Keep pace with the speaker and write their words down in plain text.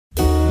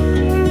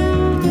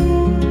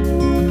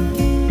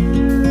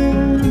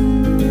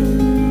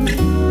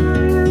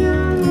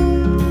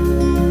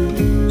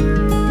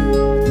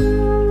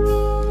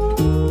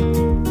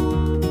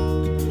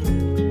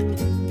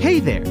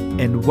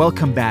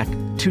Welcome back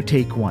to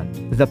Take One,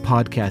 the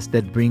podcast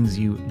that brings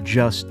you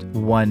just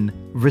one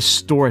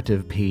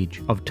restorative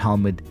page of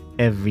Talmud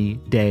every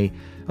day.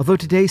 Although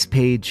today's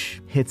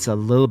page hits a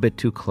little bit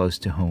too close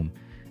to home.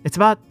 It's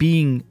about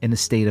being in a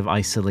state of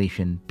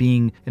isolation,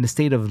 being in a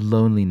state of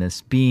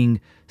loneliness,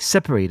 being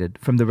separated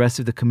from the rest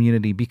of the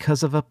community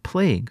because of a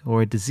plague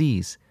or a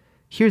disease.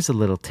 Here's a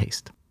little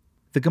taste.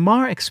 The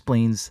Gemara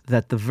explains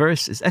that the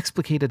verse is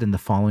explicated in the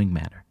following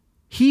manner.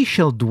 He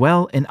shall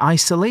dwell in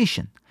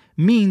isolation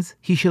means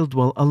he shall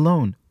dwell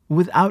alone,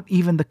 without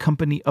even the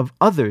company of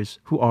others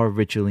who are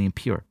ritually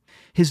impure.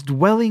 His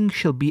dwelling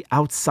shall be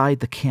outside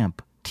the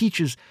camp,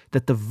 teaches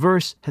that the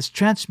verse has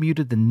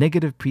transmuted the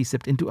negative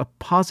precept into a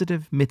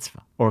positive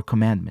mitzvah or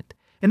commandment.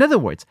 In other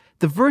words,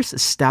 the verse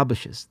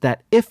establishes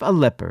that if a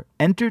leper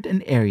entered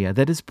an area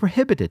that is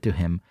prohibited to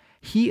him,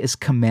 he is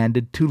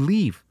commanded to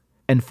leave,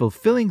 and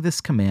fulfilling this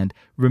command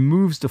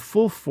removes the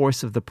full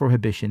force of the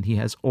prohibition he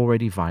has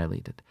already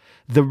violated.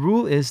 The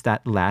rule is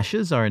that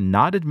lashes are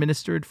not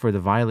administered for the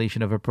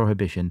violation of a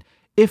prohibition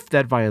if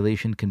that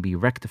violation can be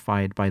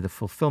rectified by the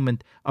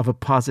fulfillment of a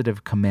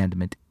positive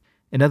commandment.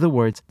 In other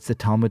words, the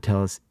Talmud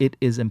tells us it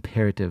is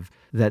imperative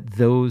that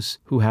those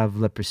who have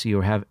leprosy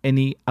or have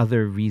any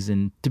other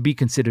reason to be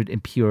considered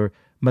impure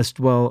must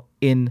dwell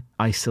in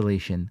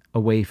isolation,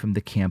 away from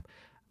the camp,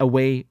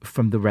 away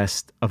from the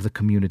rest of the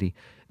community.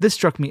 This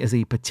struck me as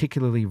a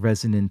particularly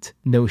resonant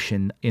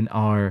notion in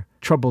our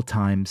troubled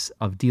times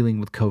of dealing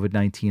with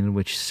COVID-19, in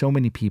which so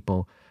many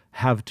people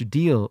have to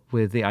deal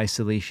with the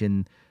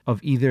isolation of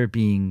either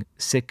being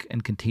sick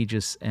and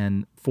contagious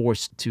and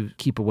forced to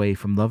keep away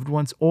from loved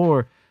ones,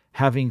 or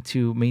having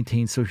to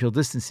maintain social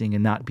distancing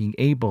and not being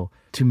able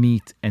to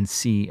meet and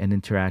see and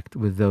interact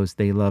with those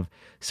they love.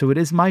 So it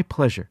is my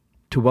pleasure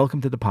to welcome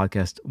to the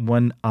podcast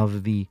one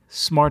of the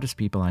smartest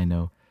people I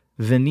know,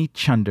 Vineet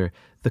Chander,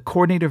 the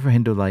coordinator for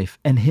Hindu Life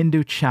and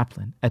Hindu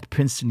chaplain at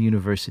Princeton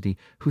University,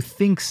 who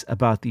thinks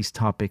about these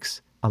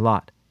topics a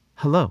lot.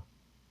 Hello.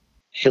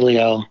 Hey,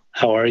 Liel.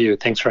 How are you?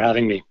 Thanks for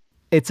having me.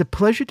 It's a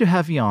pleasure to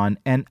have you on,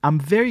 and I'm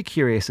very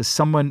curious, as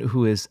someone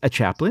who is a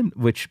chaplain,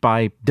 which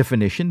by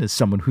definition is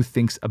someone who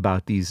thinks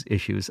about these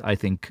issues, I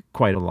think,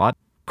 quite a lot.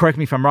 Correct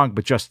me if I'm wrong,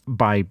 but just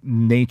by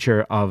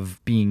nature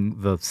of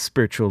being the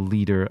spiritual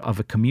leader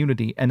of a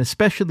community, and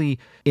especially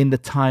in the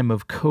time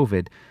of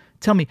COVID,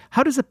 tell me,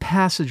 how does a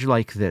passage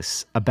like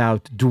this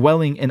about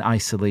dwelling in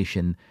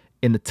isolation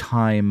in a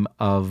time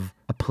of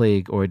a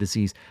plague or a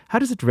disease, how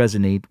does it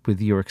resonate with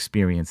your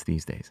experience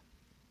these days?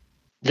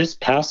 This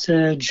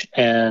passage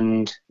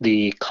and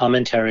the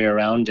commentary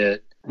around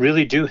it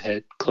really do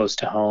hit close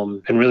to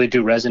home and really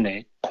do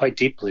resonate quite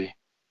deeply.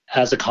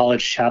 As a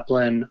college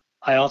chaplain,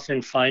 I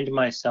often find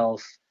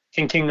myself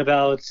thinking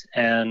about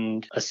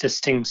and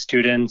assisting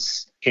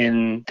students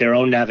in their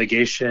own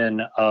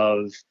navigation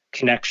of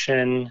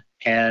connection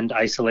and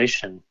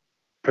isolation.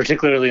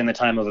 Particularly in the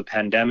time of a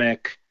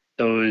pandemic,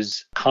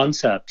 those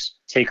concepts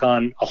take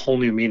on a whole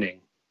new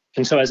meaning.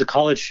 And so as a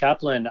college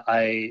chaplain,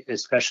 I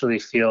especially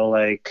feel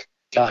like,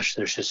 gosh,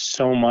 there's just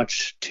so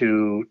much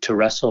to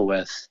wrestle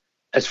with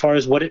as far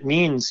as what it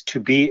means to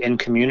be in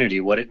community,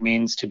 what it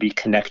means to be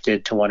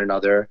connected to one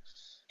another,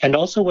 and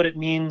also what it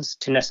means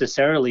to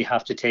necessarily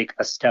have to take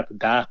a step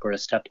back or a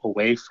step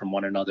away from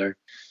one another.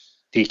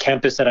 The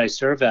campus that I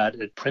serve at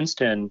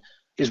Princeton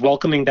is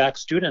welcoming back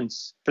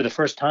students for the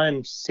first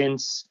time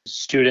since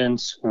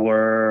students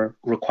were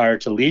required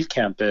to leave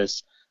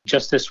campus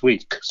just this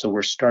week. So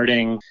we're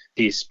starting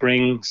the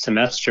spring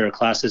semester.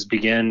 Classes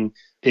begin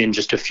in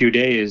just a few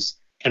days.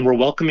 And we're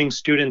welcoming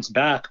students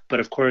back, but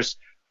of course,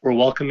 we're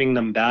welcoming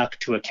them back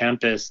to a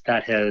campus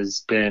that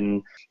has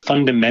been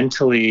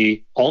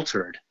fundamentally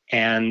altered.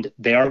 And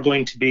they are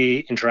going to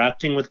be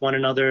interacting with one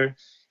another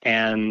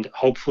and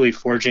hopefully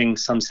forging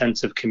some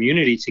sense of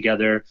community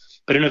together,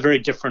 but in a very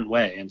different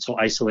way. And so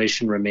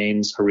isolation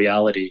remains a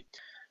reality.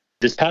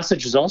 This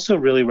passage is also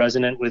really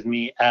resonant with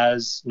me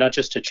as not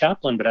just a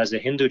chaplain, but as a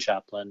Hindu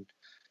chaplain.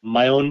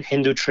 My own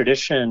Hindu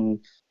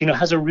tradition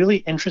has a really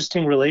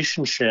interesting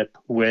relationship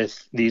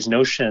with these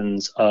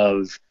notions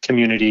of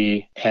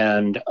community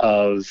and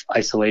of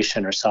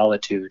isolation or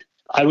solitude.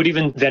 I would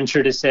even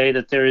venture to say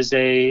that there's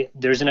an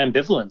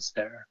ambivalence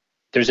there.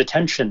 There's a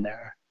tension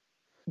there.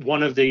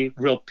 One of the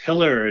real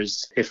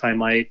pillars, if I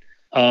might,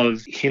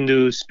 of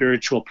Hindu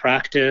spiritual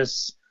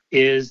practice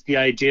is the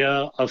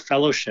idea of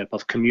fellowship,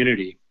 of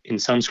community. In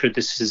Sanskrit,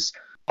 this is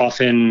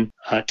often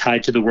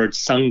tied to the word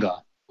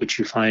sangha, which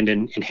you find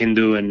in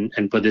Hindu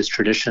and Buddhist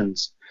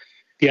traditions.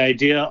 The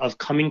idea of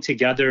coming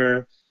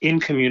together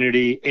in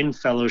community, in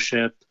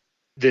fellowship,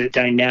 the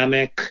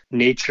dynamic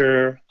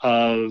nature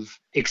of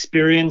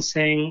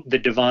experiencing the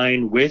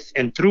divine with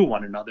and through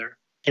one another.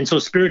 And so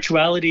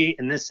spirituality,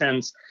 in this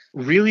sense,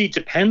 really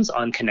depends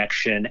on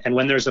connection. And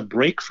when there's a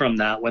break from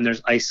that, when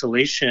there's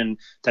isolation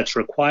that's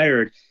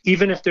required,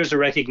 even if there's a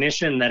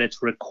recognition that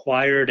it's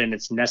required and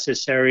it's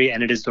necessary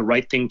and it is the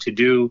right thing to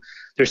do,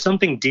 there's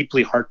something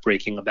deeply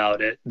heartbreaking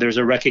about it. There's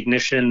a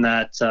recognition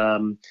that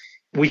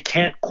we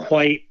can't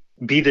quite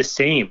be the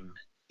same,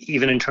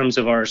 even in terms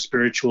of our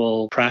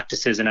spiritual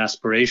practices and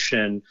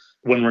aspiration,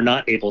 when we're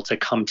not able to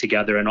come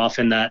together. And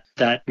often that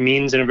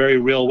means in a very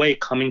real way,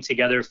 coming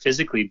together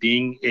physically,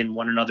 being in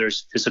one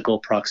another's physical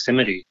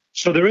proximity.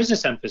 So there is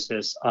this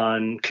emphasis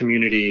on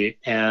community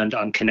and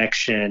on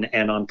connection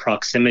and on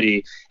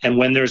proximity. And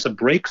when there's a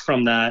break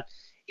from that,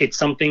 it's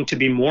something to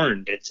be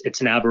mourned.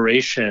 It's an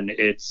aberration.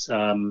 It's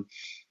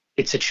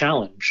a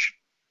challenge.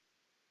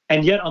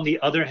 And yet, on the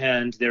other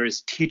hand, there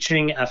is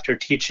teaching after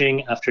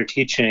teaching after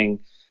teaching,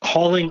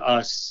 calling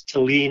us to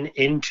lean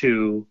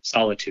into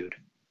solitude.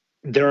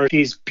 There are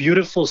these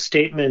beautiful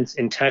statements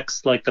in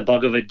texts like the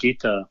Bhagavad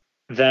Gita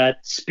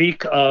that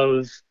speak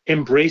of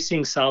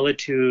embracing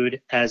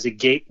solitude as a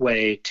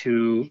gateway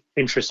to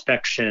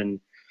introspection,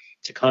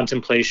 to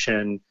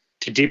contemplation,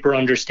 to deeper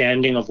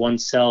understanding of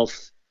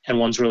oneself and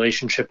one's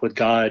relationship with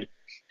God,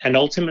 and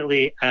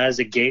ultimately as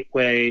a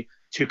gateway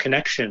to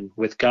connection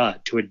with God,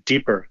 to a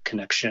deeper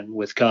connection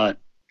with God.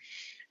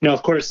 Now,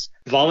 of course,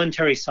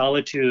 voluntary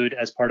solitude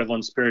as part of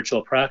one's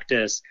spiritual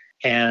practice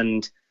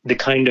and the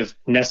kind of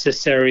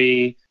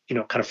necessary,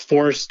 kind of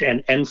forced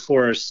and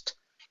enforced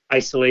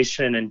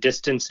isolation and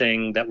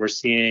distancing that we're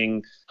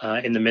seeing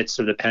in the midst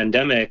of the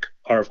pandemic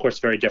are, of course,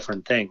 very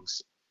different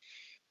things.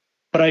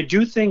 But I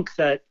do think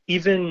that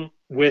even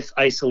with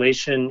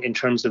isolation in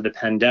terms of the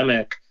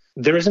pandemic,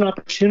 there is an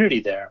opportunity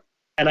there.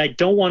 And I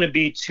don't want to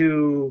be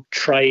too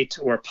trite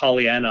or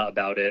Pollyanna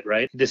about it,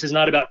 right? This is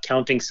not about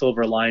counting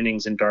silver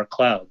linings and dark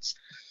clouds,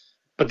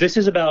 but this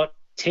is about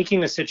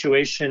taking a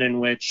situation in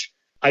which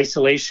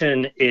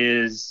isolation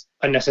is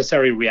a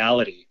necessary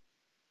reality,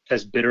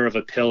 as bitter of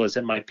a pill as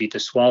it might be to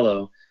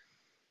swallow,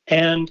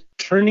 and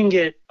turning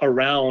it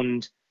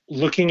around,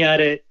 looking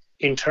at it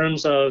in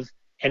terms of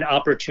an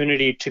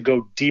opportunity to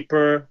go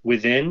deeper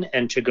within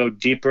and to go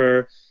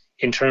deeper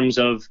in terms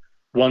of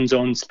one's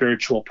own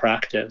spiritual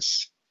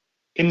practice.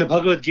 In the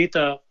Bhagavad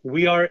Gita,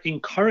 we are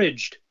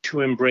encouraged to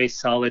embrace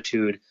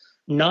solitude,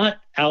 not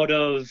out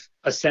of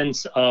a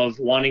sense of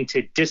wanting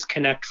to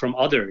disconnect from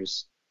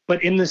others,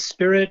 but in the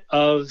spirit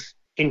of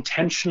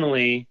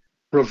intentionally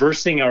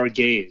reversing our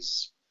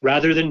gaze,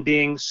 rather than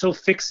being so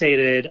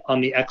fixated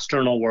on the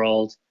external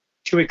world,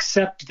 to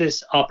accept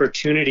this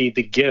opportunity,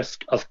 the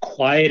gift of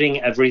quieting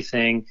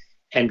everything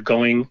and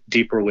going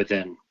deeper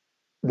within.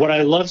 What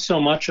I love so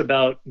much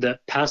about the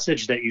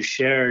passage that you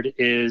shared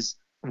is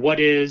what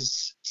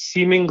is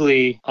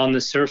seemingly on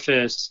the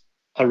surface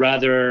a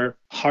rather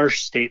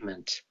harsh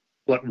statement,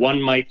 what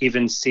one might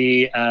even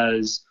see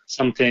as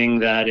something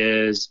that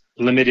is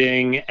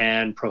limiting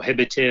and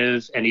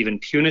prohibitive and even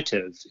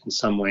punitive in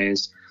some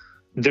ways.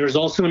 There's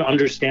also an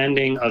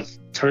understanding of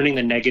turning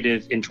the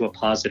negative into a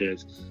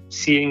positive,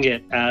 seeing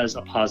it as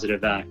a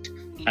positive act,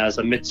 as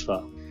a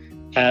mitzvah,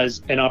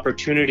 as an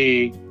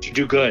opportunity to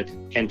do good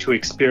and to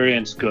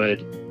experience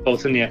good,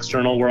 both in the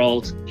external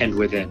world and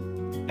within.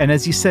 And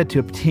as you said, to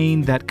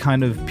obtain that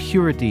kind of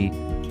purity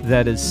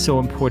that is so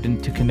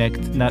important to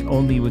connect not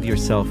only with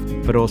yourself,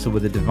 but also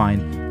with the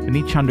divine.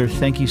 Vineet Chander,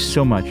 thank you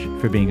so much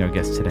for being our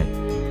guest today.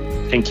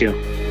 Thank you.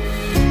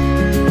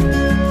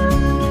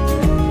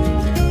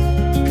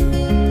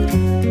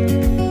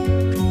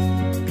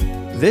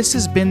 This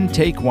has been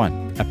Take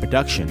One, a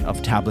production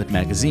of Tablet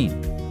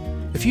Magazine.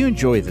 If you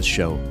enjoy this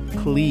show,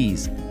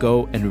 please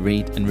go and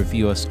rate and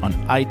review us on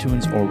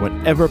iTunes or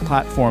whatever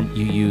platform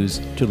you use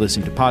to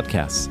listen to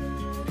podcasts.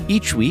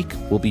 Each week,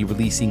 we'll be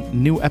releasing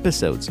new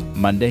episodes,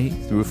 Monday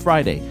through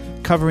Friday,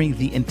 covering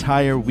the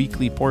entire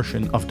weekly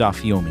portion of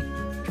Daf Yomi.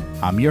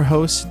 I'm your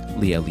host,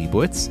 Leah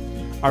Leibowitz.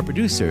 Our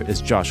producer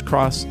is Josh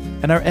Cross,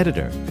 and our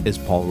editor is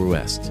Paul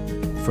Ruest.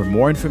 For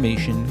more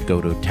information,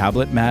 go to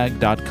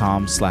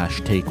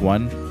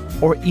tabletmag.com/takeone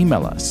or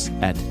email us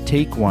at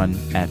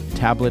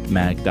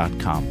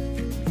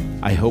takeone@tabletmag.com.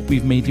 I hope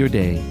we've made your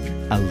day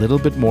a little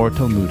bit more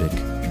Talmudic,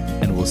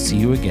 and we'll see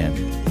you again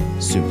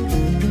soon.